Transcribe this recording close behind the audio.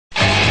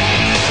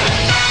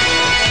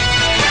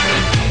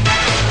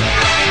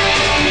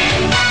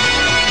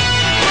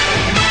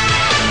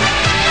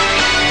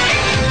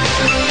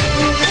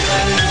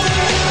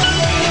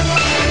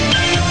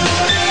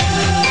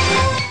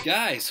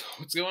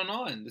What's going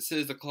on? This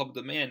is the Club of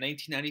the Man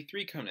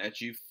 1993 coming at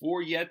you for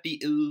yet the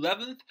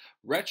 11th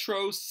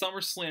Retro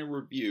SummerSlam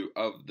review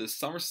of the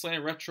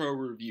SummerSlam Retro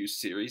Review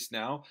series.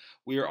 Now,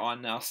 we are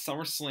on now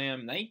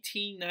SummerSlam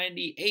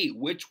 1998,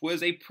 which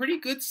was a pretty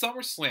good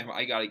SummerSlam,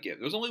 I gotta give.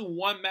 There was only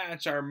one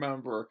match I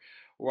remember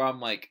where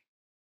I'm like,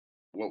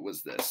 what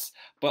was this?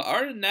 But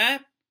other than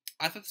that,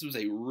 I thought this was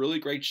a really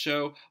great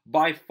show.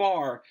 By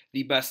far,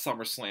 the best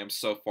SummerSlam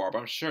so far. But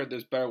I'm sure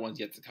there's better ones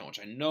yet to come, which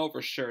I know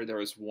for sure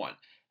there is one.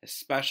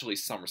 Especially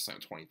SummerSlam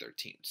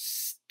 2013.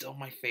 Still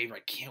my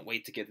favorite. I can't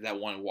wait to get to that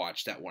one and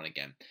watch that one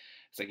again.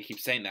 It's like I keep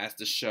saying, that's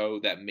the show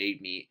that made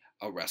me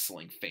a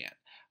wrestling fan.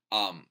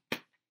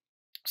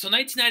 So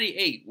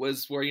 1998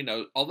 was where,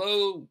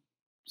 although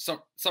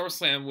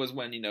SummerSlam was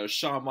when,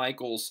 Shawn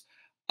Michaels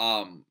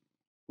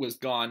was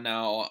gone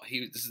now.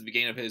 This is the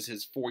beginning of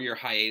his 4-year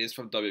hiatus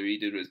from WWE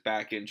due to his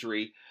back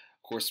injury.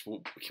 Of course, we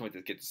can't wait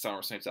to get to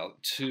SummerSlam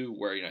 2002,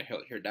 where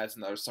that's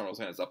another SummerSlam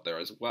that's up there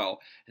as well,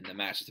 and the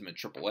match with him and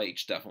Triple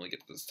H definitely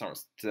get to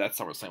that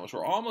SummerSlam, which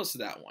we're almost to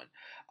that one.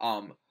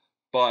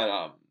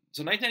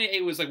 So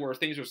 1998 was like where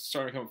things were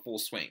starting to come in full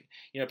swing.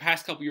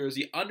 Past couple years,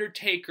 the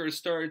Undertaker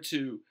started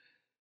to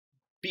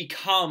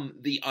become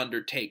the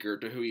Undertaker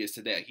to who he is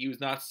today. He was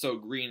not so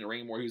green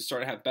anymore. He was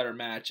starting to have better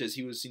matches.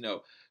 He was,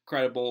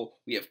 credible.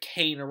 We have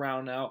Kane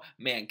around now.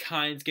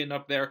 Mankind's getting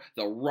up there.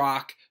 The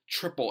Rock,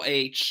 Triple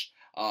H.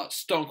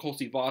 Stone Cold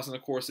Steve Austin,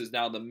 of course, is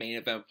now the main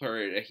event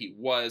player that he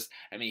was.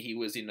 I mean, he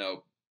was,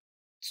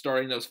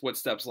 starting those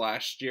footsteps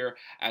last year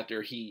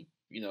after he,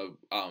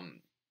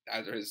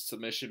 after his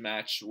submission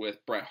match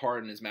with Bret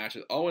Hart and his match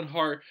with Owen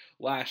Hart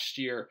last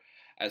year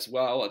as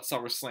well at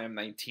SummerSlam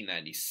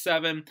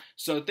 1997.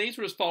 So things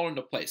were just falling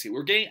into place.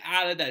 We're getting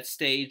out of that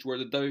stage where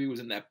the WWE was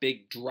in that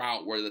big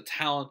drought where the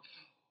talent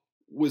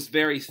was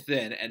very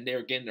thin, and they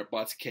were getting their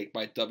butts kicked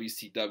by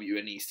WCW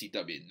and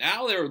ECW.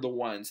 Now they were the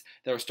ones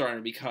that were starting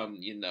to become,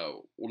 the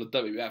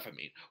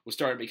WWF, was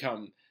starting to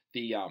become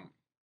the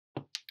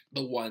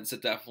ones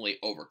that definitely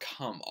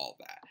overcome all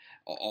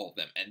of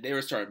them, and they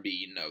were starting to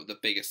be, the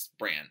biggest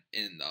brand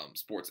in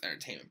sports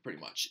entertainment,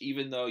 pretty much.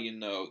 Even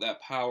though, that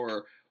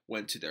power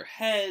went to their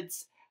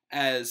heads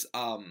as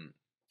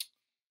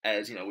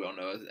we all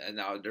know, and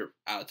now they're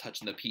out of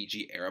touch in the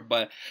PG era.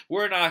 But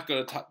we're not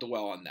going to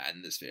dwell on that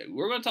in this video.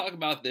 We're going to talk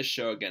about this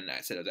show again.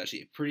 I said it was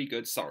actually a pretty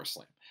good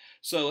SummerSlam.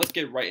 So let's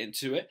get right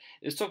into it.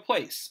 This took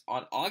place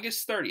on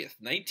August 30th,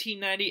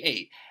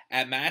 1998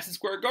 at Madison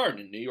Square Garden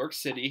in New York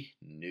City,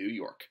 New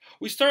York.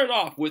 We started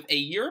off with a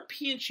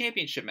European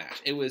Championship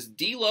match. It was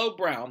D'Lo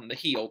Brown, the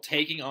heel,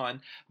 taking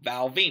on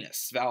Val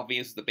Venis. Val Venis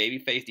is the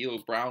babyface. D'Lo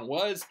Brown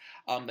was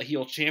the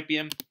heel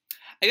champion.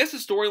 I guess the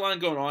storyline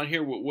going on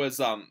here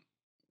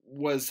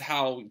was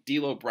how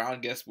D'Lo Brown, I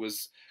guess,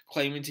 was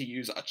claiming to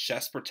use a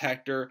chest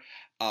protector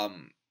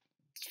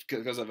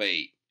because of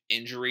a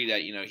injury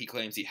that, he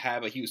claims he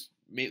had, but he was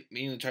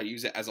mainly trying to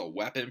use it as a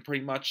weapon,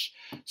 pretty much.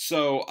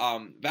 So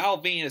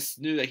Val Venis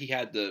knew that he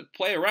had to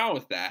play around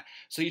with that,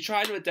 so he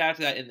tried to adapt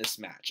to that in this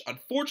match.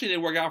 Unfortunately, it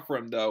didn't work out for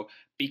him, though,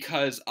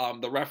 because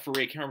the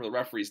referee, I can't remember the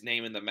referee's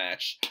name in the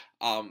match,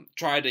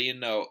 tried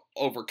to,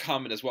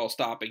 overcome it as well,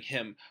 stopping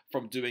him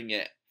from doing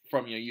it,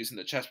 from using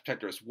the chest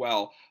protector as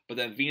well. But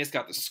then Venis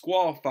got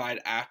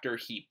disqualified after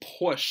he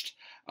pushed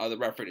the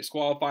referee to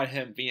disqualify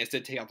him. Venis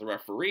did take out the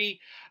referee,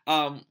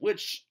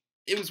 which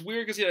it was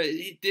weird because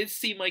it did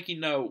seem like it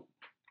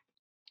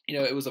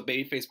was a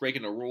babyface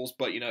breaking the rules,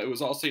 but it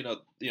was also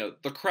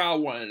the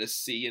crowd wanted to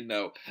see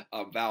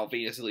Val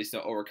Venis at least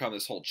overcome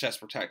this whole chest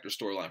protector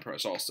storyline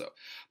approach also.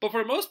 But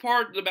for the most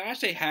part, the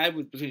match they had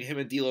between him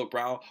and D'Lo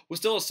Brown was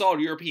still a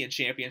solid European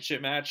Championship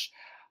match,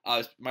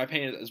 in my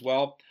opinion as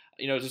well.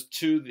 Just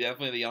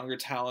definitely the younger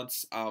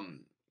talents,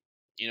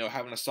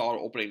 having a solid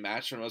opening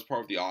match for the most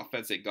part with the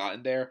offense they got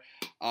in there.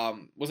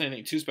 Wasn't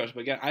anything too special,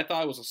 but again, I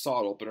thought it was a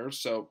solid opener,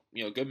 so,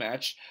 good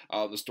match.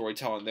 The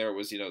storytelling there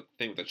was, thing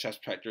with the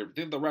chest protector. I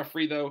think the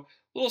referee, though, a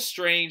little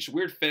strange,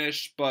 weird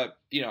finish, but,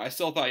 I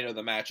still thought,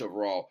 the match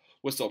overall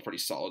was still pretty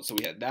solid, so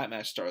we had that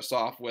match to start us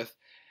off with.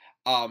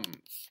 Of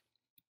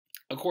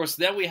course,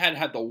 then we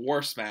had the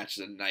worst match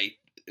of the night.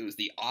 It was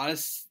the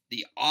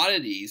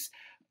Oddities,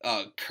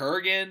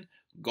 Kurgan,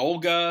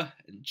 Golga,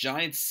 and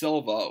Giant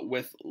Silva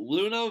with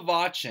Luna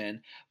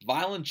Vachin,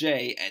 Violent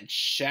J, and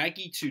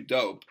Shaggy 2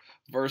 Dope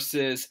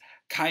versus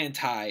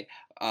Kaientai,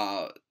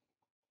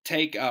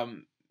 Take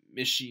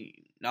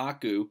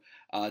Michinaku,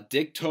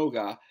 Dick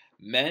Toga,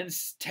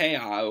 Men's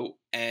Teao,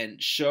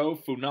 and Sho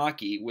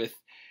Funaki with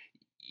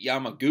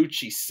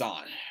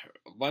Yamaguchi-san.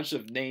 A bunch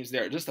of names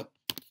there. Just a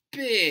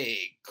big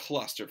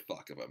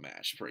clusterfuck of a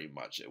match, pretty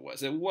much it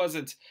was. It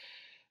wasn't...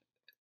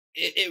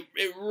 It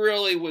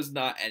really was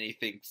not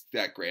anything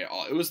that great at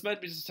all. It was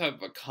meant to be some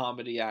type of a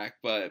comedy act,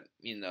 but,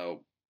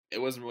 it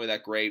wasn't really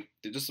that great.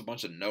 They're just a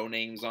bunch of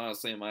no-names,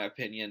 honestly, in my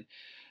opinion.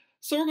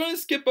 So we're going to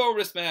skip over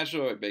this match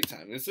really big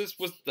time.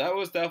 That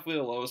was definitely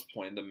the lowest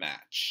point in the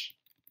match.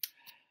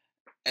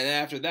 And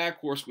then after that, of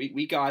course,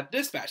 we got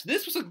this match.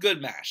 This was a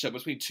good match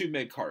between two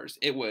mid-carders.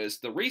 It was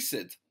the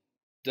recent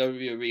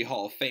WWE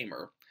Hall of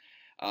Famer,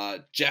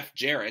 Jeff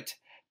Jarrett,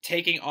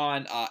 taking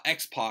on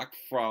X-Pac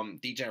from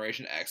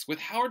D-Generation X with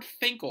Howard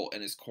Finkel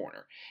in his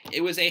corner.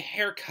 It was a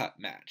haircut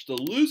match. The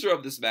loser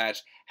of this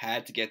match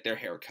had to get their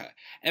haircut.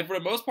 And for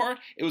the most part,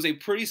 it was a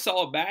pretty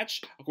solid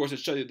match. Of course, it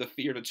showed you the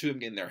fear of the two of them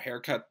getting their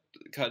haircut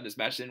in this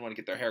match. They didn't want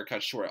to get their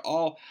haircut short at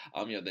all.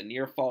 The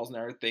near falls and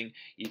everything.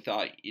 You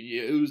thought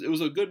it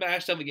was a good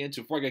match to get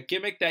into for like a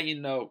gimmick that,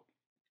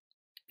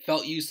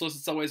 felt useless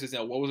in some ways because,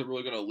 what was it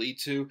really going to lead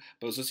to?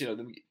 But it was just,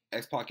 them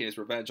X-Pac getting his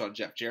revenge on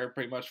Jeff Jarrett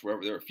pretty much,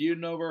 wherever they were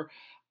feuding over.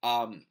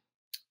 But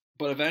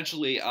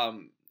eventually,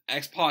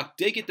 X-Pac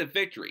did get the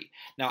victory.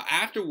 Now,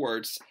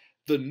 afterwards,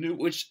 the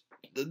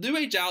New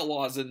Age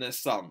Outlaws in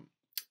this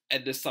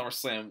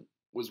SummerSlam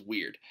was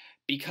weird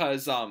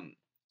because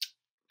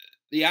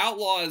the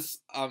Outlaws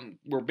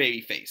were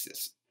baby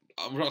faces.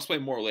 We'll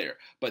explain more later,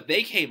 but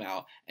they came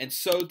out, and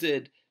so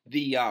did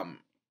the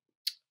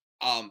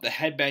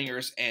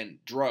Headbangers and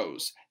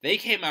Droz. They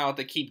came out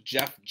to keep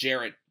Jeff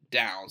Jarrett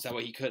down, so that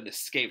way he couldn't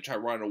escape, try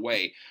running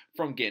away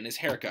from getting his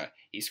haircut.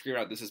 He screamed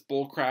out, "This is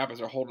bullcrap," as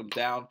they're holding him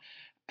down.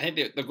 I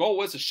think the goal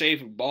was to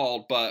shave him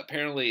bald, but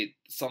apparently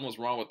something was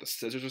wrong with the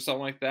scissors or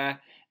something like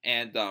that.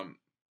 And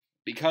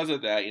because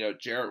of that,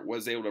 Jarrett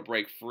was able to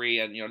break free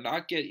and,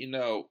 not get,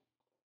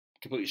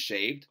 completely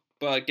shaved,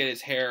 but get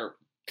his hair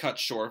cut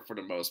short for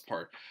the most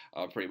part,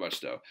 pretty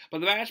much though. But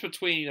the match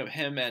between,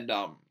 him and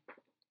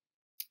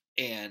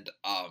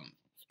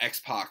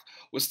X-Pac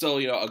was still,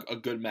 a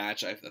good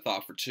match, I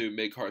thought, for two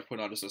mid-cards,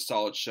 putting on just a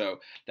solid show.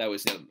 That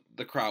was,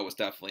 the crowd was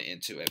definitely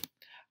into it.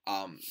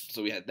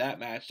 So we had that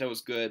match. That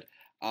was good.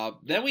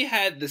 Then we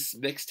had this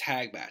mixed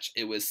tag match.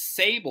 It was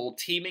Sable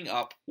teaming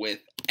up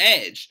with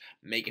Edge,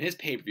 making his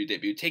pay-per-view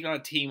debut, taking on a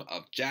team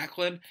of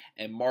Jacqueline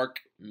and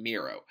Mark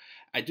Miro.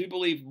 I do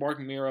believe Mark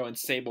Miro and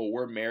Sable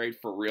were married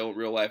for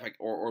real life,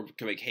 or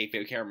could make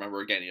kayfabe. I can't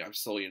remember. Again, I'm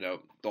still,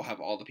 don't have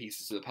all the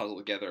pieces of the puzzle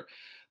together.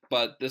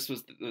 But this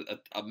was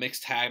a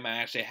mixed tag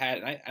match they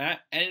had,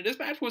 and this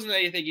match wasn't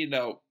anything,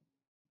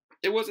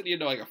 it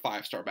wasn't, like a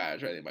 5-star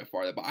match or anything by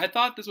far. But I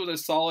thought this was a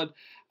solid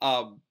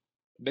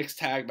mixed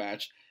tag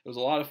match. It was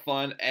a lot of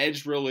fun.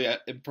 Edge really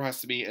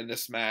impressed me in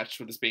this match,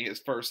 with this being his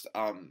first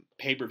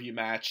pay-per-view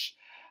match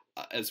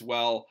as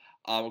well.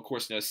 Of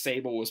course,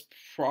 Sable was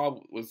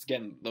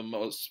again one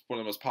of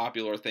the most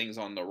popular things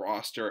on the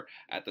roster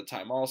at the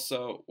time.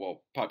 Also,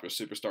 well, popular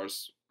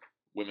superstars,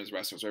 women's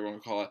wrestlers, whatever you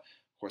want to call it.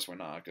 Of course, we're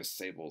not, because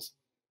Sable's,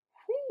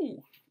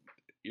 whoo,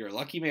 you're a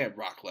lucky man,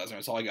 Brock Lesnar.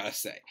 That's all I gotta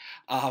say.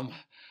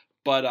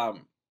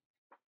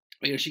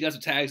 She got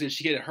some tags in.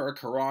 She hit her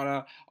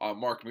Karana on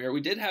Mark Miro.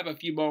 We did have a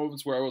few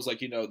moments where it was like,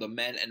 the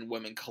men and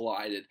women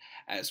collided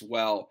as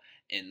well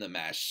in the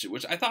match,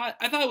 which I thought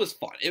it was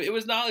fun. It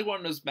was not like one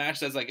of those matches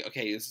that's like,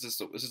 okay, this is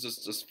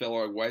just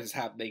filler. Why is this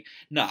happening?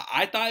 Nah,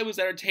 I thought it was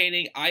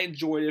entertaining. I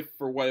enjoyed it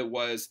for what it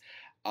was.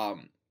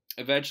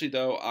 Eventually,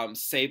 though,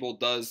 Sable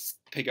does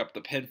pick up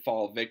the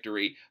pinfall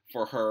victory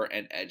for her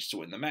and Edge to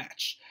win the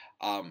match.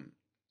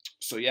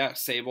 So yeah,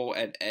 Sable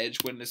and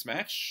Edge win this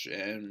match,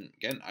 and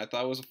again, I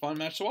thought it was a fun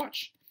match to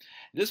watch.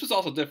 This was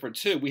also different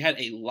too. We had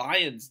a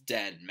Lion's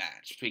Den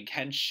match between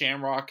Ken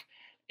Shamrock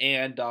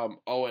and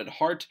Owen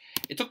Hart.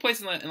 It took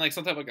place in like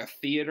some type of like a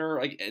theater,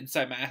 like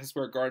inside Madison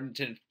Square Garden.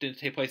 Didn't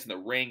take place in the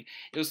ring.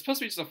 It was supposed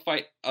to be just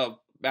a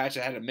match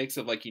that had a mix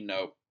of like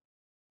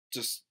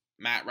just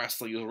mat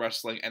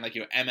wrestling, and like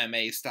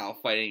MMA style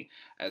fighting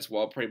as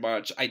well, pretty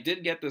much. I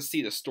did get to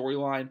see the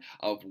storyline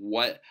of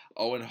what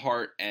Owen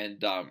Hart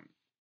and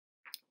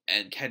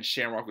Ken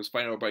Shamrock was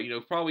fighting over,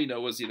 but probably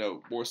was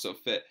more so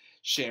fit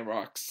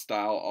Shamrock's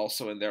style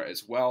also in there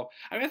as well.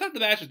 I mean, I thought the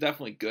match was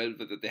definitely good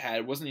that they had.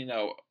 It wasn't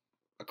a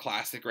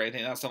classic or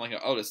anything. Not something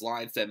like, this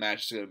Lion's Den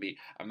match is going to be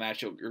a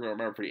match you're going to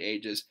remember for the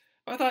ages.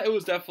 But I thought it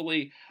was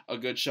definitely a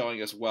good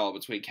showing as well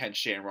between Ken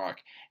Shamrock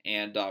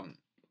and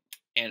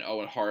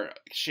Owen Hart.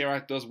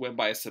 Shamrock does win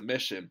by a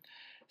submission.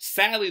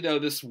 Sadly, though,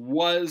 this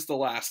was the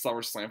last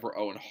SummerSlam for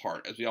Owen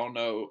Hart. As we all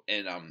know,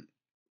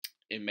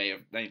 in May of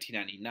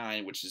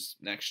 1999, which is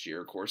next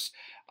year, of course,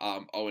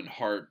 Owen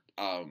Hart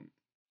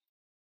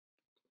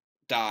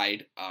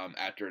died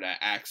after that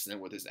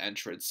accident with his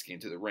entrance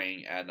into the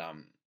ring, and I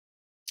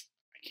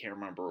can't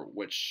remember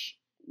which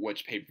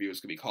pay-per-view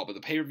was going to be called, but the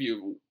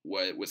pay-per-view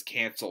was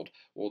canceled.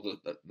 Well,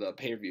 the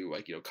pay-per-view,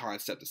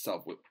 concept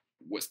itself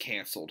was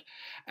canceled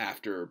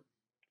after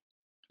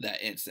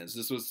that instance.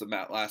 This was the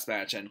last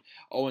match, and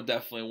Owen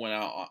definitely went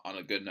out on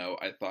a good note.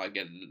 I thought,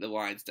 again, the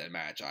Lion's Den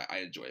match, I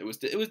enjoyed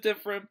it. It was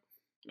different,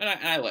 and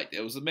I liked it.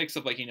 It was a mix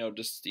of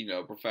just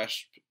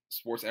professional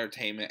sports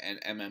entertainment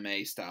and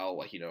MMA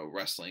style,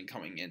 wrestling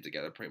coming in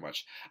together pretty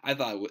much. I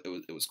thought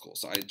it was cool,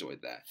 so I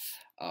enjoyed that.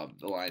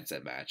 The Lion's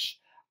Den match.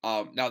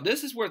 Now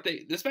this is where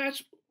this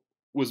match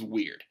was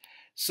weird.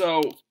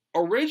 So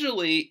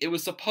originally it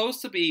was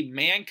supposed to be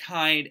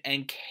Mankind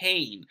and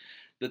Kane,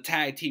 the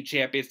tag team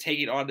champions,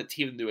 taking on the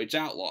team of the New Age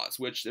Outlaws,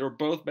 which they were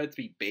both meant to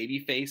be baby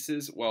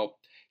faces. Well,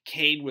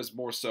 Kane was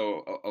more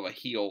so of a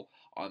heel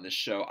on this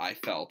show, I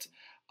felt.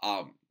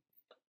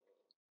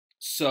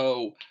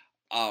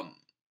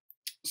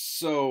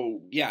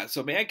 So yeah,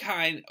 so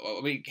Mankind.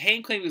 I mean,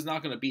 Kane claimed he was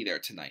not going to be there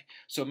tonight,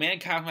 so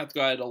Mankind had to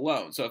go at it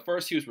alone. So at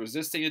first he was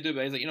resisting to do it,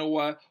 but he's like, you know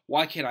what?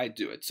 Why can't I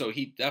do it? So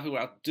he definitely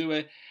went out to do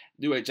it.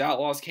 New Age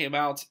Outlaws came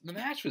out. The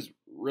match was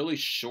really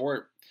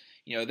short.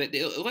 You know, it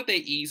looked like they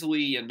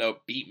easily,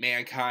 beat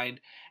Mankind.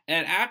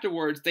 And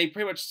afterwards, they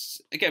pretty much,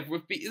 again,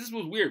 this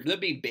was weird. For them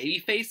being baby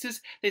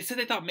faces, they said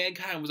they thought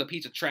Mankind was a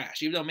piece of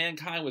trash, even though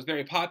Mankind was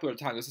very popular at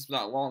the time. This was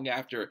not long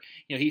after,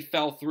 he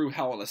fell through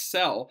Hell in a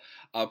Cell,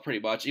 pretty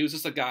much. He was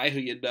just a guy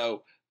who,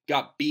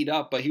 got beat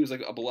up, but he was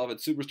like a beloved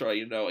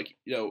superstar.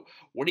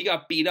 When he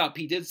got beat up,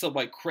 he did some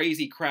like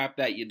crazy crap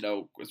that,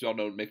 as we all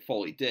know, Mick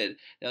Foley did.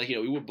 And,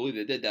 we wouldn't believe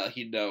they did that.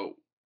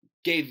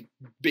 Gave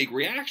big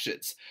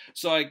reactions.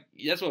 So like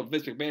that's what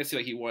Vince McMahon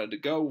seemed like he wanted to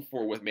go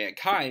for with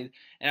Mankind.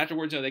 And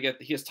afterwards, he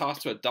gets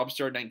tossed to a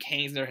dumpster, and then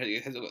Kane's there,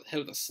 hit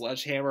with a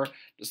sledgehammer,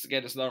 just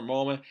another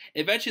moment.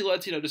 It eventually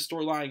led to the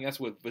storyline, I guess,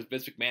 with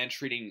Vince McMahon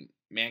treating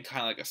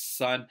Mankind like a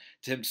son,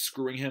 to him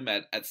screwing him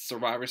at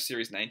Survivor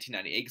Series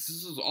 1998. Because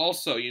this was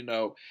also,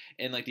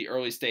 in like the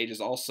early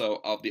stages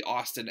also of the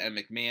Austin and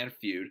McMahon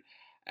feud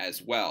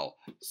as well.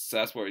 So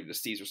that's where the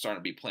seeds were starting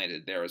to be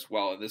planted there as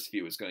well. And this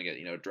feud was going to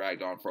get,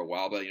 dragged on for a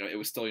while, but, it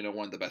was still,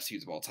 one of the best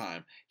feuds of all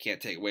time. Can't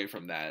take away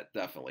from that,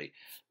 definitely.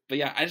 But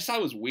yeah, I just thought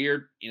it was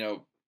weird,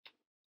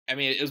 I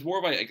mean, it was more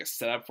of like a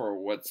setup for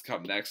what's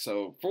come next.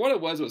 So for what it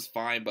was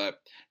fine,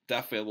 but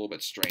definitely a little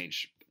bit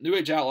strange. New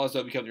Age Outlaws,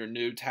 though, become your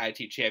new tag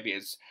team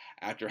champions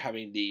after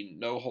having the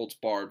no holds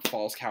barred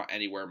Falls Count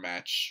Anywhere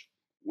match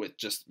with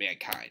just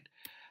Mankind.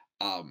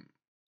 And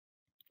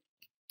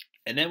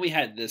then we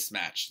had this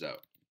match, though.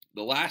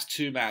 The last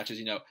two matches,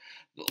 the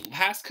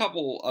past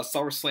couple of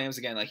SummerSlams,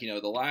 again, like,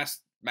 the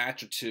last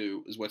match or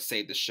two is what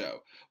saved the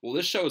show. Well,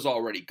 this show is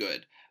already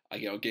good.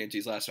 Getting to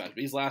these last matches.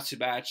 These last two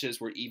matches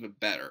were even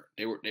better.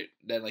 They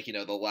than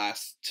the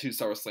last two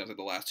SummerSlams, like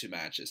the last two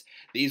matches.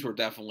 These were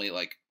definitely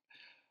like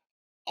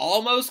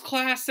almost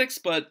classics,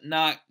 but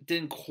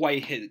didn't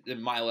quite hit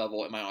in my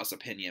level, in my honest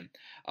opinion.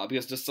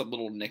 Because just some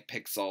little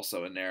nitpicks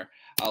also in there.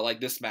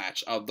 Like this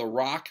match of The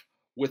Rock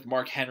with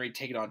Mark Henry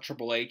taking on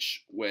Triple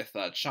H with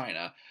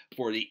China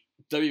for the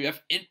WWF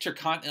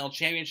Intercontinental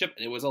Championship,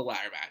 and it was a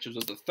ladder match. It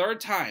was the third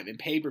time in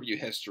pay-per-view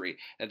history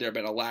that there had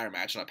been a ladder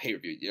match on a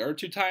pay-per-view. The other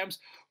two times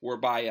were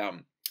by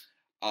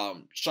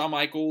Shawn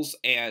Michaels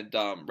and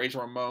Razor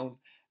Ramon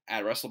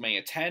at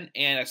WrestleMania 10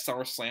 and at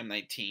SummerSlam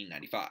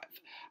 1995.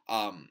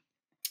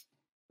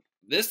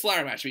 This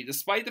ladder match,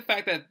 despite the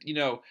fact that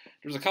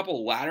there's a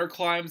couple ladder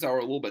climbs that were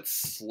a little bit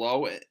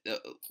slow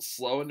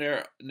in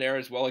there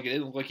as well. Like it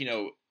didn't look like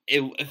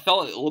it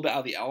felt a little bit out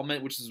of the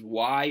element, which is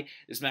why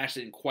this match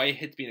didn't quite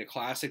hit being a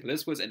classic. But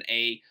this was an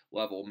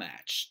A-level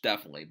match,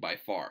 definitely, by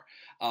far.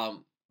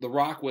 The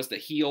Rock was the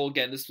heel.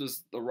 Again, this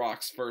was The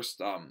Rock's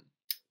first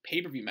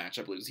pay-per-view match,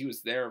 I believe. He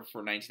was there for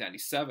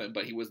 1997,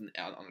 but he wasn't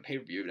on the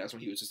pay-per-view. That's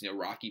when he was just,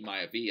 Rocky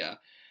Maivia.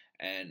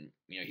 And,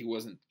 he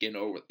wasn't getting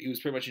over. He was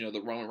pretty much,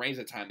 the Roman Reigns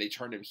at the time. They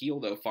turned him heel,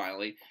 though,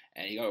 finally.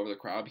 And he got over the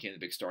crowd, became the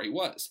big star he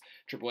was.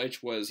 Triple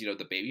H was,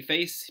 the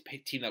babyface,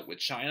 teamed up with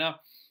China.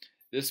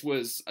 This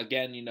was,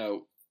 again,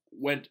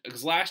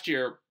 because last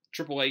year,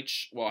 Triple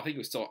H, well, I think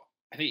he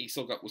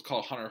still was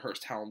called Hunter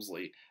Hearst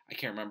Helmsley. I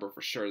can't remember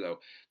for sure, though.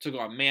 Took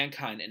on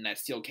Mankind in that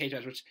steel cage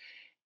match, which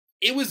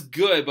it was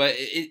good, but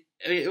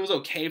it was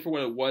okay for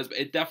what it was, but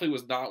it definitely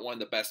was not one of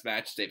the best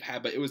matches they've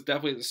had, but it was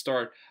definitely the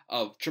start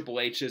of Triple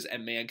H's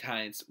and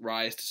Mankind's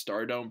rise to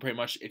stardom, pretty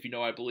much, if you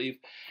know, I believe.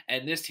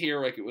 And this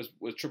here, like, it was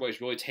Triple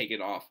H really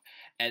taking off.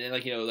 And then,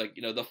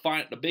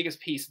 the biggest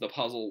piece of the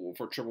puzzle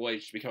for Triple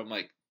H to become,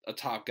 like, a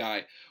top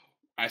guy,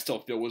 I still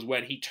feel, was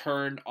when he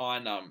turned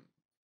on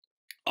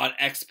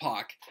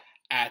X-Pac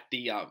at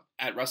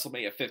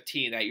WrestleMania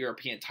 15, that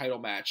European title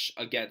match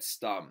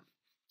against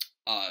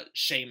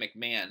Shane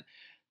McMahon,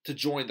 to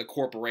join the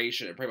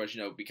corporation and pretty much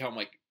become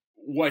like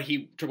what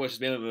Triple H has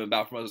been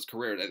about for most of his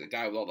career, like the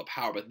guy with all the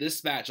power. But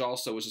this match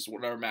also was just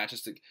another match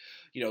just to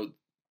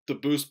to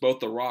boost both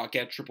The Rock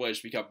and Triple H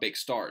to become big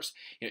stars.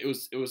 It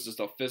was just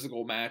a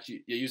physical match.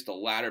 You used the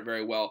ladder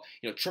very well.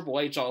 Triple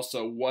H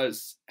also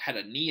had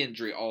a knee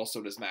injury also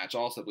in this match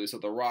also, I believe. So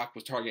The Rock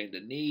was targeting the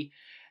knee.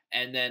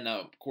 And then,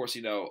 of course,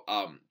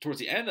 towards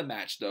the end of the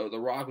match, though, The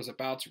Rock was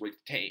about to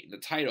retain the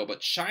title,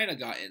 but Chyna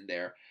got in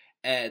there,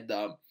 and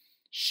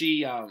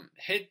she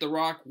hit The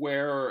Rock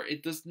where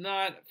it does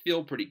not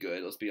feel pretty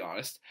good, let's be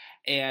honest.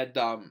 And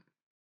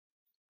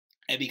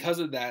because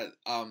of that,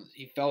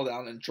 he fell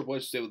down, and Triple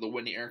H was able to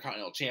win the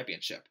Intercontinental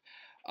Championship.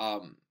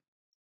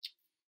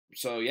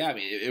 So yeah, I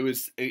mean, it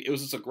was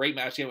just a great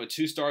match again with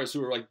two stars who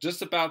were like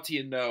just about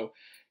to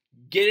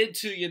get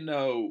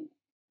into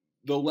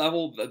the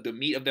level, the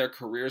meat of their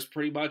careers,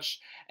 pretty much.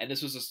 And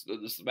this was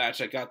this match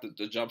that got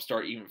the jump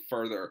start even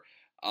further,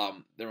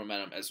 their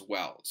momentum as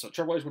well. So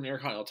Triple H won the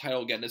Intercontinental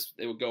title again.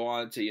 They would go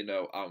on to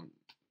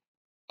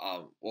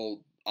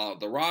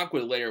The Rock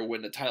would later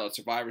win the title at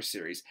Survivor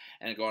Series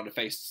and go on to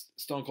face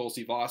Stone Cold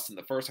Steve Austin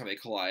the first time they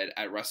collided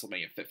at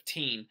WrestleMania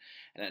 15,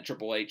 and then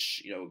Triple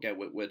H, again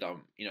with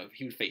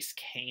he would face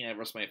Kane at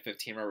WrestleMania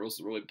 15. Remember, it was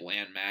a really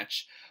bland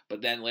match,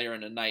 but then later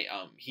in the night,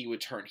 he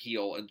would turn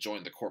heel and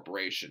join the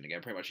corporation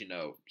again, pretty much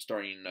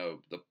starting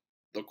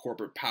the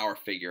corporate power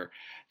figure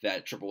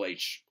that Triple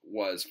H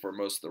was for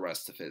most of the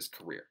rest of his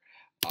career.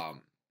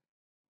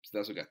 So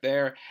that's what we got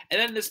there. And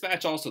then this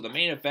match also, the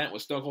main event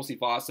was Stone Cold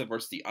Steve Austin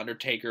versus The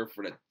Undertaker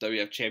for the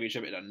WWF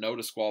Championship in a no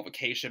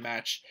disqualification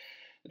match.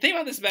 The thing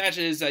about this match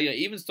is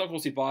even Stone Cold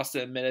Steve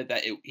Austin admitted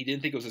that he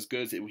didn't think it was as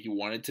good as he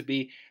wanted to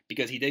be,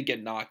 because he did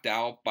get knocked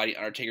out by The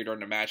Undertaker during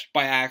the match,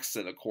 by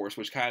accident, of course,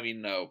 which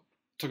kind of,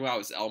 took him out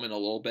of his element a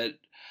little bit.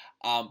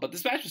 But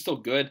this match was still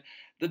good.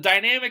 The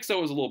dynamics,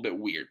 though, was a little bit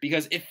weird,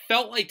 because it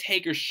felt like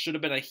Taker should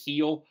have been a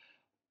heel.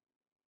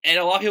 And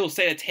a lot of people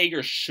say that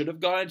Taker should have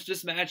gone into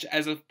this match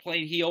as a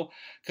plain heel,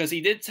 because he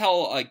did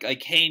tell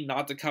Kane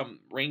not to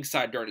come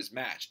ringside during his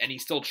match, and he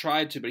still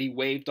tried to, but he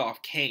waved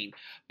off Kane.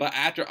 But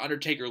after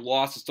Undertaker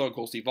lost to Stone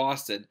Cold Steve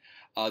Austin,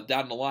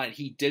 down the line,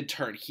 he did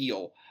turn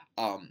heel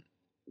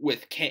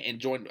with Kane and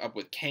joined up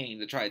with Kane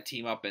to try to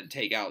team up and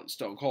take out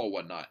Stone Cold and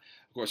whatnot.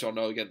 Of course, y'all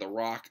know again The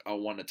Rock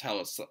won the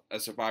title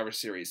at Survivor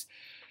Series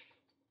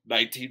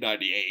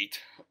 1998,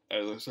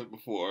 as I said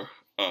before.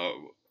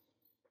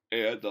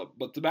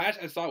 But the match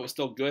I thought was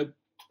still good.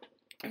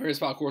 The very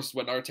spot, of course,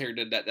 when Undertaker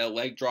did that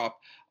leg drop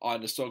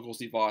on the Stone Cold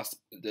Steve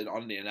Austin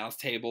on the announce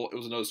table. It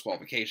was a no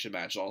disqualification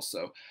match,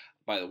 also,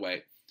 by the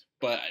way.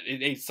 But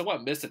they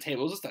somewhat missed the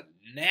table. It was just a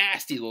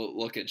nasty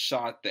looking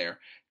shot there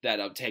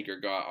that Taker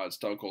got on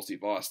Stone Cold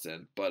Steve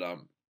Austin. But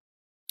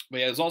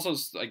yeah, it was also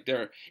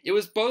it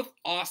was both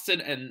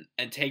Austin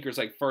and Taker's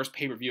first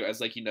pay-per-view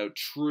as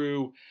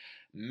true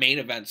main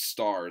event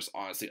stars,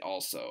 honestly,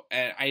 also.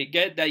 And I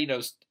get that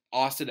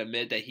Austin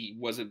admitted that he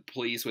wasn't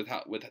pleased with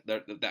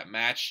that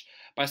match,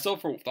 but I still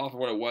thought for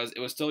what it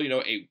was still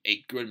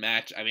a good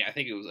match. I mean, I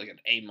think it was an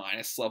A-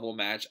 level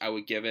match, I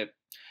would give it.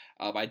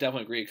 But I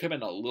definitely agree, it could have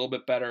been a little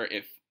bit better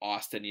if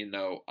Austin didn't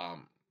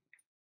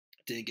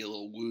get a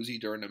little woozy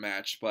during the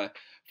match. But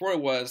for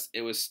what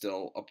it was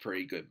still a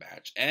pretty good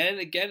match. And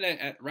again,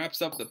 it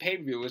wraps up the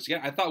pay-per-view, which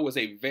again I thought was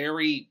a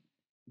very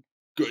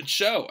good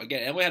show.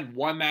 Again, and we had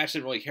one match,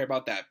 didn't really care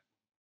about that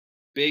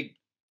big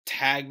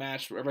tag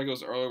match where everybody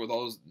goes earlier with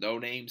all those no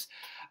names.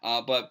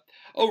 But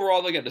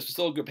overall, again, this was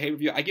still a good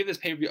pay-per-view. I give this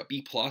pay-per-view a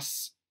B+,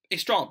 a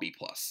strong B+.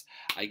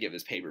 I give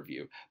this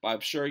pay-per-view. But I'm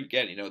sure,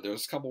 again,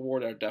 there's a couple more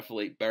that are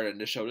definitely better than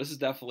this show. This is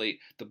definitely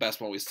the best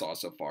one we saw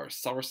so far.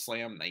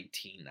 SummerSlam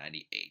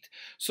 1998.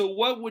 So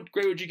what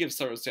grade would you give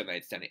SummerSlam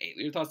 1998?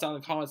 Leave your thoughts down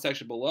in the comment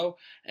section below.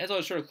 And as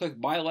always, sure to click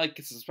my like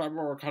and subscribe for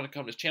more content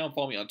coming to this channel.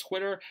 Follow me on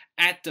Twitter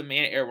at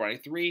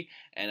DemandAir93.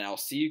 And I'll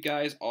see you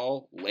guys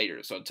all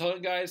later. So until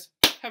then, guys,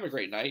 have a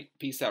great night.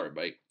 Peace out,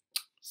 everybody.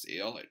 See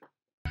y'all later.